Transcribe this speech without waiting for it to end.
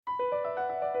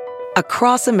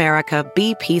Across America,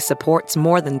 BP supports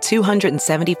more than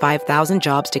 275,000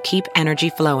 jobs to keep energy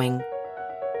flowing.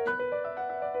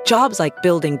 Jobs like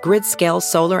building grid-scale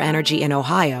solar energy in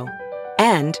Ohio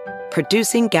and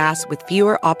producing gas with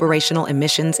fewer operational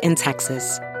emissions in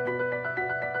Texas.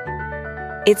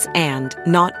 It's and,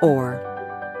 not or.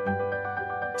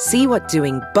 See what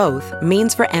doing both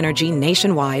means for energy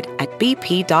nationwide at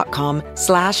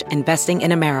bp.com/investing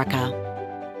in America.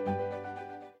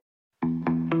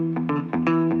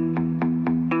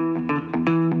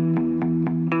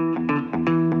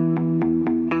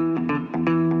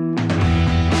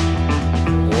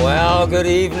 Well, good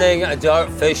evening,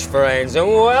 Dartfish friends, and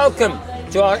welcome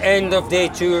to our end of day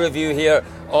 2 review here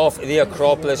of the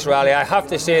Acropolis Rally. I have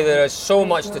to say there is so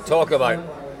much to talk about.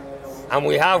 And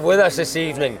we have with us this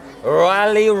evening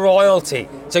rally royalty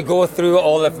to go through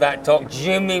all of that talk.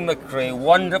 Jimmy McRae,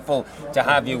 wonderful to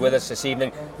have you with us this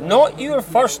evening. Not your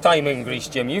first time in Greece,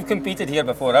 Jim. You've competed here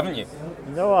before, haven't you?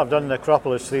 No, I've done the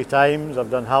Acropolis 3 times. I've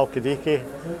done Halkidiki,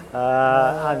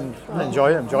 and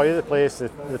enjoy the place.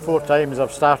 The 4 times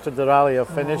I've started the rally, I've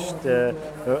finished.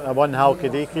 I won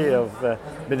Halkidiki. I've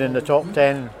been in the top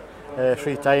 10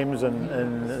 3 times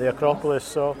in the Acropolis.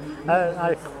 So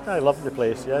I love the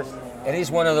place. Yes. It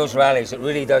is one of those rallies that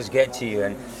really does get to you.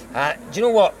 And do you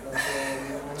know what?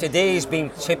 Today's been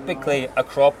typically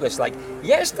Acropolis-like.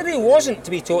 Yesterday wasn't,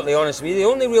 to be totally honest with you. The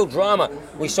only real drama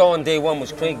we saw on day 1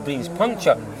 was Craig Breen's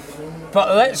puncture.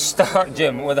 But let's start,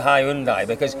 Jim, with Hyundai,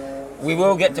 because we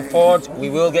will get to Ford, we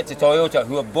will get to Toyota,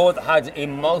 who have both had a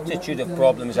multitude of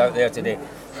problems out there today.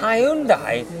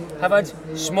 Hyundai have had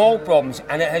small problems,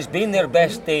 and it has been their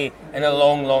best day in a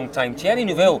long, long time. Thierry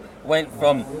Neuville went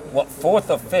from, 4th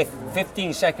or 5th,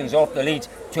 15 seconds off the lead,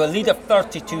 to a lead of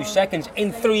 32 seconds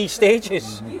in 3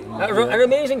 stages. An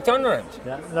amazing turnaround.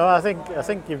 Yeah. No, I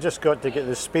think you've just got to get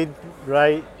the speed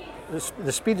right.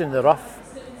 The speed in the rough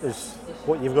is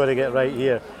what you've got to get right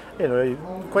here. You know,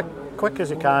 quick as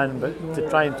you can, but to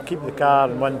try and keep the car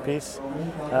in one piece.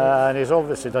 And he's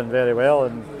obviously done very well.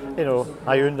 And you know,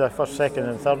 Hyundai 1st, 2nd,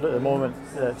 and 3rd at the moment.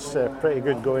 It's pretty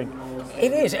good going.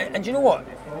 It is, and you know what?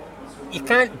 You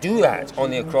can't do that on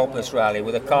the Acropolis Rally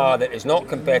with a car that is not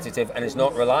competitive and is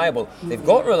not reliable. They've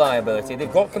got reliability, they've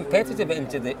got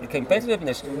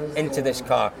competitiveness into this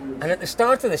car, and at the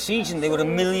start of the season they were a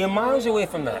million miles away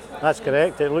from that. That's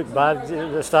correct. It looked bad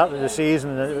at the start of the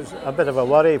season, and it was a bit of a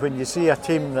worry when you see a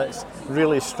team that's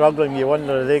really struggling. You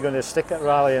wonder, are they going to stick at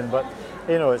rallying? But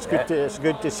you know, it's good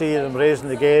to see them raising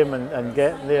the game and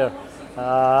getting there.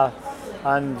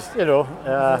 And you know,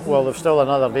 well, there's still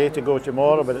another day to go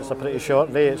tomorrow, but it's a pretty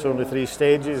short day. It's only 3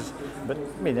 stages, but I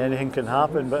mean, anything can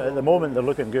happen. But at the moment, they're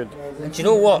looking good. And do you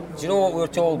know what? Do you know what we were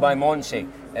told by Monse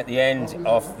at the end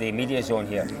of the media zone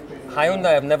here?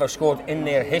 Hyundai have never scored in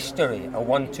their history a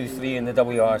 1-2-3 in the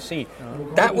WRC.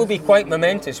 That would be quite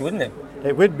momentous, wouldn't it?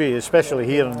 It would be, especially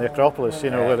here in the Acropolis, you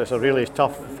know, where it's a really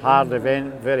tough, hard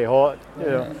event, very hot, you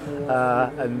know,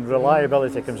 and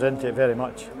reliability comes into it very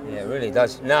much. Yeah, it really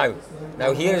does. Now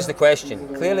here's the question.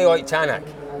 Clearly, Oyt Tanak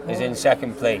is in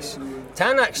 2nd place.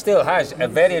 Tanak still has a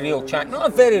very real chance, not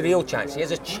a very real chance, he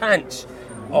has a chance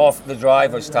of the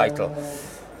driver's title.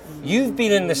 You've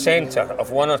been in the centre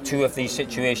of 1 or 2 of these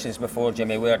situations before,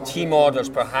 Jimmy, where team orders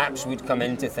perhaps would come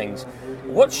into things.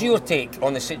 What's your take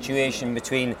on the situation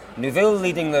between Neuville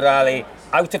leading the rally,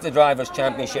 out of the Drivers'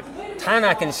 Championship,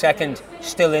 Tanak in 2nd,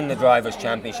 still in the Drivers'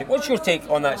 Championship? What's your take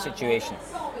on that situation?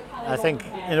 I think,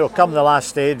 you know, come the last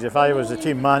stage, if I was the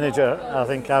team manager, I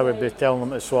think I would be telling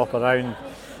them to swap around.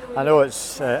 I know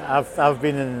it's, I've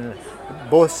been in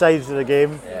both sides of the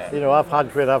game. You know, I've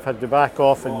had to back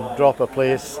off and drop a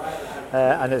place,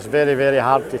 and it's very, very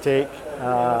hard to take.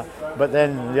 But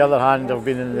then, on the other hand, I've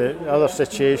been in the other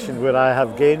situation where I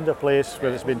have gained a place,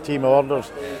 where it's been team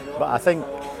orders. But I think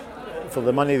for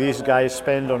the money these guys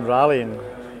spend on rallying,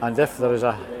 and if there is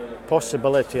a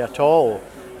possibility at all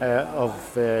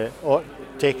of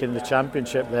taking the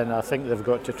championship, then I think they've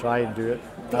got to try and do it.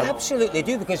 They absolutely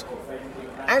do, because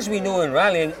as we know in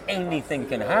rallying, anything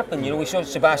can happen. You know, we saw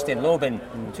Sebastian Loeb in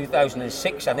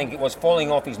 2006, I think it was, falling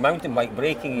off his mountain bike,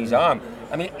 breaking his arm.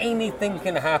 I mean, anything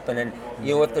can happen, and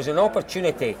you know, if there's an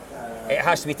opportunity, it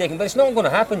has to be taken. But it's not going to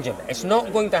happen, Jim. It's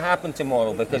not going to happen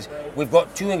tomorrow, because we've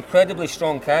got 2 incredibly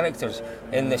strong characters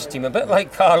in this team, a bit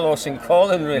like Carlos and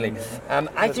Colin, really.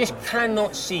 I just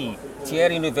cannot see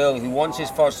Thierry Neuville, who wants his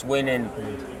first win in,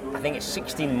 I think it's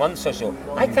 16 months or so.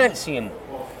 I can't see him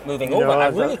moving over. I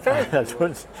really can't. I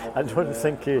don't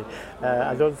think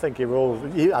he will.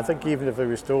 I think even if he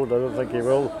was told, I don't think he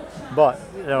will. But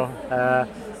you know,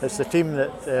 it's the team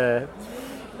that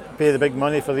pay the big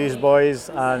money for these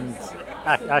boys, and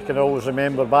I can always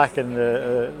remember back in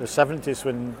the 70s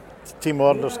when team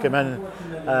orders came in.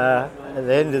 At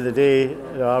the end of the day,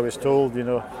 I was told,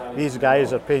 these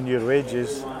guys are paying your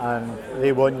wages and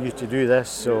they want you to do this.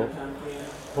 So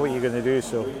what are you going to do?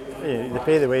 So they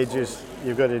pay the wages.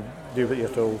 You've got to do what you're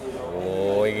told.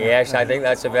 Oh yes, I think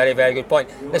that's a very, very good point.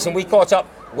 Listen, we caught up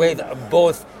with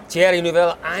both Thierry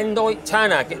Neuville and Ott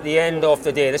Tanak at the end of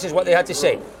the day. This is what they had to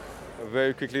say.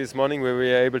 Very quickly this morning we were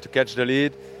able to catch the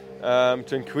lead,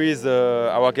 to increase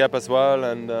our gap as well,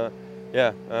 and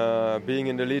being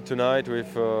in the lead tonight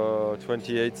with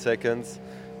 28 seconds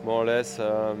more or less,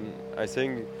 I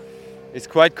think it's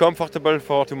quite comfortable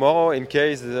for tomorrow in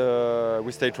case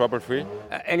we stay trouble-free.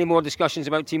 Any more discussions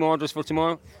about team orders for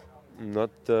tomorrow?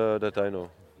 Not that I know.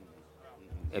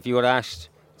 If you were asked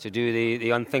to do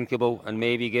the unthinkable and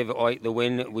maybe give Ott the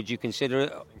win, would you consider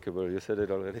it? Unthinkable, you said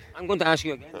it already. I'm going to ask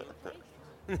you again.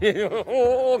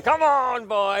 Oh, come on,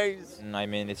 boys! I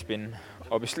mean, it's been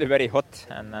obviously very hot,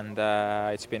 and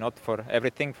it's been hot for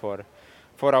everything, for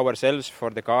ourselves, for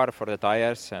the car, for the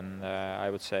tires, and I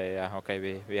would say,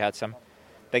 we had some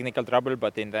technical trouble,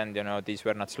 but in the end, these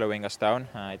were not slowing us down.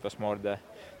 It was more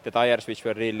the tires which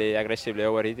were really aggressively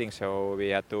overheating, so we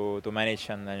had to manage,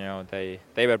 and they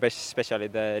were especially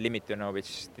the limit,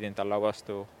 which didn't allow us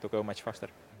to go much faster.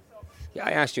 Yeah,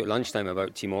 I asked you at lunchtime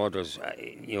about team orders.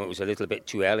 It was a little bit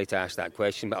too early to ask that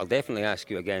question, but I'll definitely ask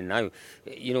you again now.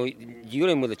 You're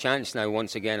in with a chance now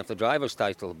once again of the driver's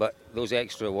title, but those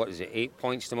extra, 8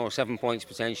 points tomorrow, 7 points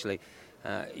potentially,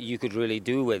 you could really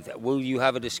do with. Will you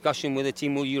have a discussion with the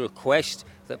team? Will you request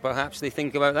that perhaps they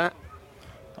think about that?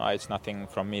 It's nothing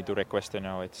from me to request.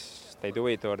 It's they do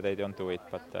it or they don't do it.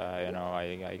 But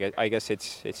I guess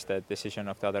it's the decision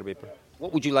of the other people.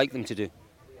 What would you like them to do?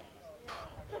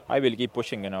 I will keep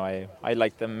pushing. I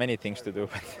like them many things to do.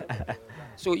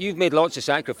 So you've made lots of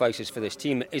sacrifices for this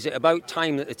team. Is it about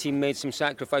time that the team made some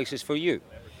sacrifices for you?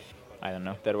 I don't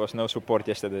know. There was no support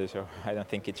yesterday, so I don't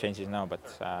think it changes now. But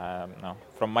no,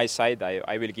 from my side,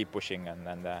 I will keep pushing,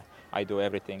 and I do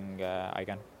everything I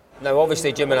can. Now,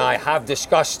 obviously, Jim and I have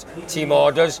discussed team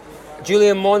orders.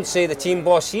 Julian Montse, the team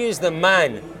boss, he is the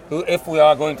man who, if we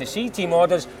are going to see team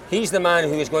orders, he's the man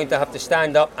who is going to have to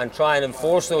stand up and try and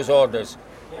enforce those orders.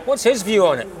 What's his view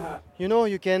on it?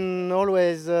 You can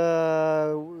always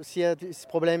see this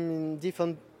problem in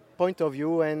different point of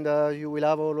view, and you will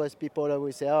have always people who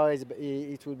will say,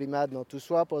 it will be mad not to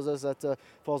swap, others that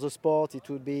for the sport it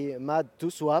would be mad to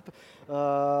swap.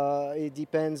 It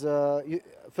depends.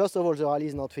 First of all, the rally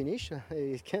is not finished.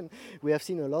 We have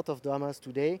seen a lot of dramas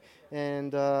today,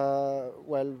 and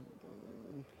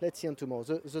let's see on tomorrow.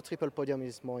 The triple podium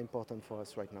is more important for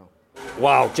us right now.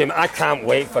 Wow, Jim, I can't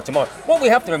wait for tomorrow. What we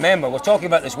have to remember, we're talking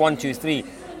about this 1, 2, 3.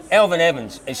 Elvin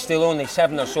Evans is still only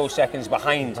 7 or so seconds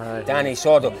behind Danny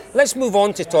Sordo. Let's move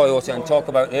on to Toyota and talk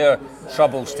about their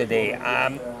troubles today.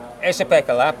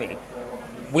 Esa-Pekka Lappi,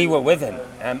 we were with him.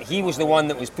 He was the one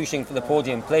that was pushing for the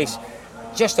podium place.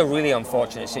 Just a really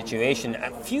unfortunate situation.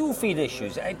 Fuel feed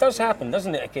issues, it does happen,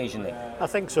 doesn't it, occasionally? I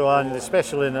think so, and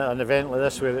especially in an event like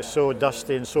this where it's so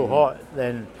dusty and so hot,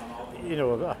 then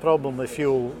a problem with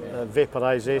fuel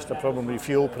vaporisation, a problem with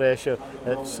fuel pressure,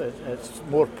 it's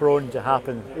more prone to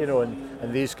happen,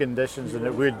 in these conditions than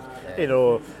it would,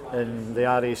 in the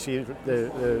RAC,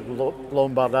 the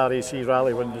Lombard RAC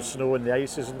rally when there's snow and the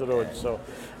ice is on the road. So,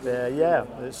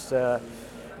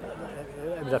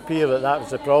 it would appear that was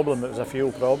the problem. It was a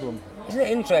fuel problem. Isn't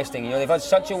it interesting? They've had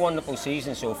such a wonderful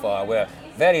season so far where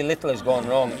very little has gone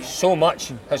wrong. So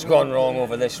much has gone wrong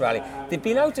over this rally. They've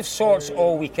been out of sorts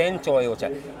all weekend,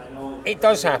 Toyota. It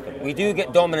does happen. We do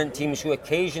get dominant teams who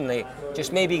occasionally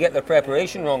just maybe get their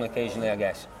preparation wrong occasionally, I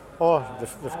guess. Oh,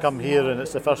 they've come here and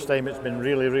it's the first time it's been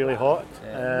really, really hot.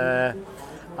 Yeah.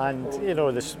 And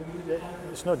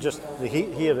it's not just the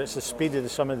heat here, it's the speed of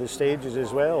some of the stages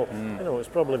as well. It's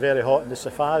probably very hot in the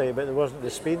Safari, but there wasn't the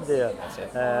speed there.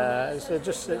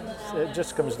 It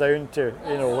just comes down to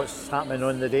what's happening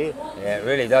on the day. Yeah, it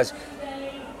really does.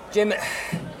 Jim,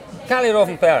 Kalle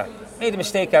Rovanperä made a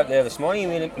mistake out there this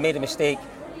morning. You made a mistake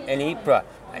in Ypres.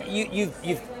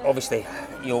 You've obviously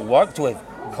worked with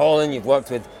Colin, you've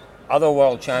worked with other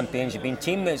world champions, you've been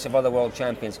teammates of other world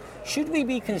champions. Should we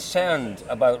be concerned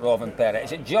about Rovanperä?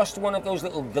 Is it just one of those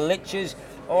little glitches?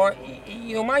 Or,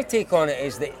 my take on it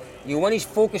is that when he's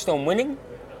focused on winning,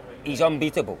 he's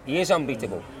unbeatable. He is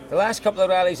unbeatable. The last couple of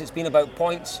rallies, it's been about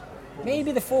points.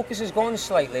 Maybe the focus has gone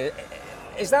slightly.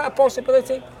 Is that a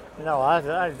possibility? No,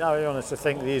 I honestly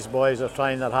think these boys are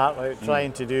trying their heart out,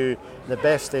 trying to do the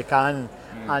best they can.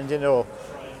 And, the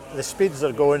speeds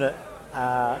they're going at,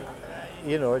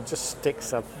 it just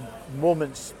takes a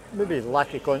moment's maybe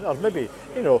lack of or maybe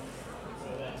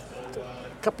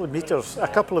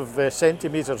couple of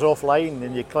centimetres offline,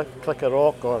 and you click a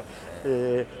rock, or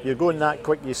you're going that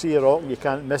quick, you see a rock, you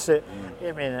can't miss it.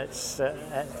 I mean,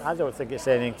 I don't think it's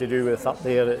anything to do with up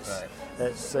there.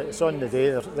 It's on the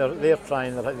day. They're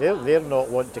trying. They're not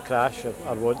wanting to crash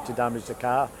or want to damage the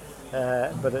car,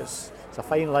 but it's a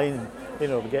fine line,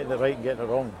 getting it right and getting it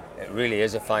wrong. It really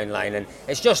is a fine line, and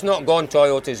it's just not gone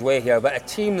Toyota's way here, but a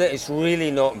team that has really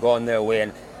not gone their way.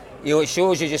 And it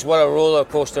shows you just what a roller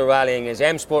coaster rallying is.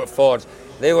 M Sport Fords,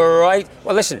 they were right.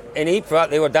 Well, listen, in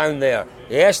Ypres they were down there.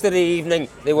 Yesterday evening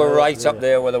they were right up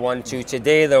there with a 1-2.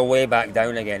 Today they're way back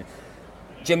down again.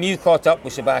 Jim, you caught up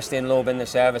with Sebastian Loeb in the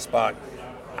service park.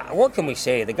 What can we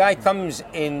say? The guy comes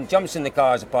in, jumps in the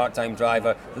car as a part-time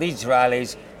driver, leads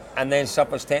rallies, and then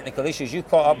suffers technical issues. You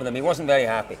caught up with him. He wasn't very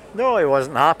happy. No, he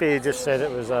wasn't happy. He just said it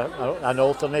was an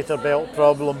alternator belt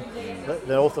problem.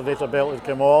 The alternator belt had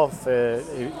come off.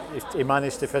 He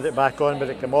managed to fit it back on, but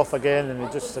it came off again, and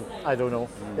he just said, I don't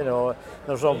know.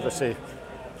 There's obviously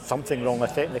something wrong, a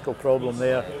technical problem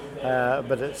there.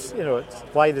 But it's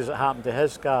why does it happen to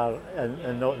his car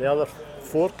and not the other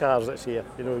 4 cars that's here?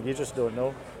 You just don't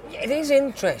know. It is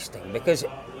interesting because,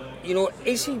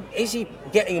 is he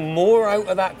getting more out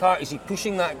of that car? Is he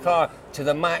pushing that car to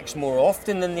the max more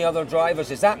often than the other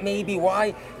drivers? Is that maybe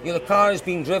why? The car is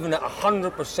being driven at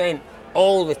 100%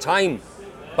 all the time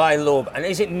by Loeb, and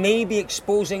is it maybe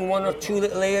exposing 1 or 2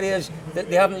 little areas that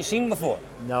they haven't seen before?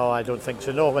 No, I don't think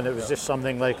so. No, when it was just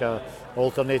something like a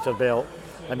alternator belt.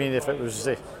 I mean, if it was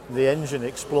the engine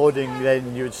exploding,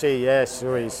 then you would say yes,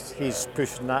 so he's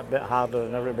pushing that bit harder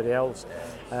than everybody else.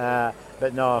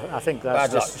 But no, I think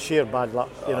that's just sheer bad luck.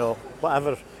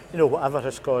 Whatever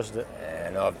has caused it.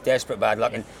 Desperate bad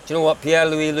luck. And do you know what?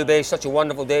 Pierre-Louis Loubet, such a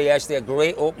wonderful day yesterday, a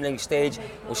great opening stage.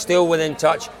 We're still within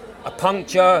touch. A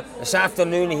puncture this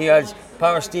afternoon. He has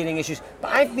power steering issues,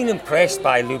 but I've been impressed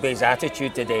by Loubet's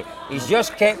attitude today. He's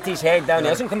just kept his head down. He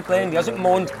hasn't complained. He hasn't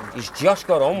moaned. He's just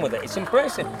got on with it. It's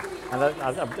impressive. And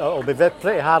it'll be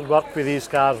pretty hard work with these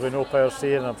cars with no power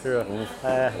steering, I'm sure.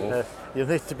 You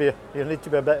need to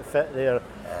be a bit fit there.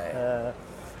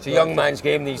 It's a young man's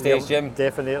game these days, Jim.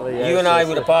 Definitely. Yes, you and I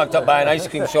would have parked up by an ice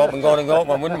cream shop and gone and got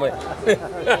one, wouldn't we?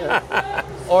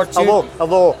 Or 2.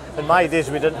 Although in my days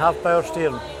we didn't have power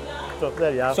steering. So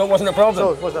there you are. So it wasn't a problem?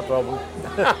 So it wasn't a problem.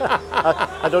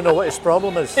 I don't know what his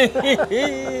problem is.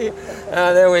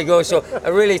 There we go. So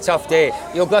a really tough day.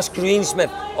 Gus Greensmith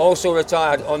also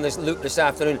retired on this loop this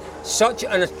afternoon. Such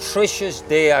an atrocious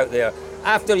day out there.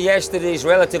 After yesterday's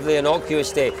relatively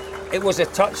innocuous day, it was a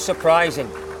touch surprising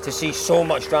to see so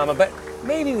much drama, but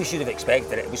maybe we should have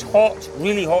expected it. It was hot,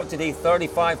 really hot today,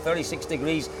 35, 36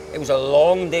 degrees. It was a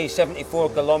long day, 74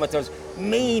 kilometres.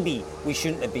 Maybe we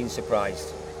shouldn't have been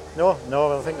surprised. No,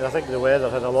 I think the weather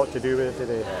had a lot to do with it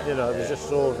today. It was just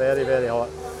so very, very hot.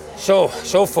 So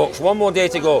folks, one more day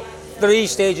to go. 3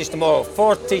 stages tomorrow,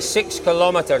 46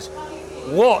 kilometres.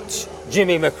 What,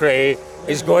 Jimmy McRae,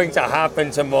 is going to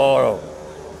happen tomorrow?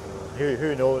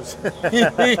 Who knows?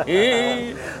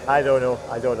 I don't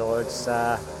know. It's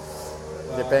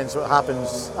depends what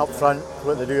happens up front,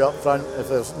 what they do up front. If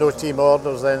there's no team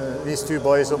orders, then these 2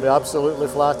 boys will be absolutely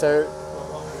flat out.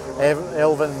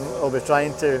 Elvin will be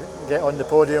trying to get on the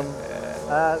podium.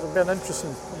 It'll be an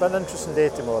interesting day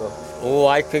tomorrow. Oh,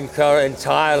 I concur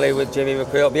entirely with Jimmy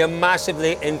McRae. It'll be a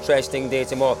massively interesting day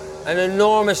tomorrow. An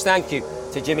enormous thank you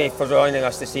to Jimmy for joining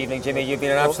us this evening. Jimmy, you've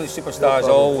been an absolute superstar as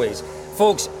always.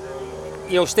 Folks,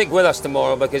 stick with us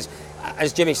tomorrow because,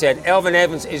 as Jimmy said, Elvin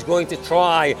Evans is going to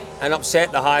try and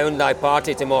upset the Hyundai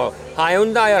party tomorrow.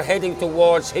 Hyundai are heading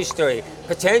towards history.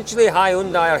 Potentially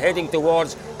Hyundai are heading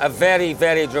towards a very,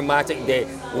 very dramatic day.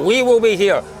 We will be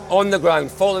here on the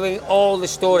ground following all the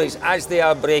stories as they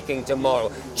are breaking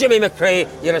tomorrow. Jimmy McRae,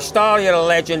 you're a star, you're a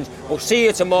legend. We'll see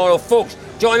you tomorrow. Folks,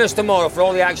 join us tomorrow for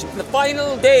all the action for the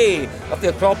final day of the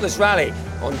Acropolis Rally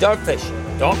on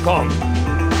dirtfish.com.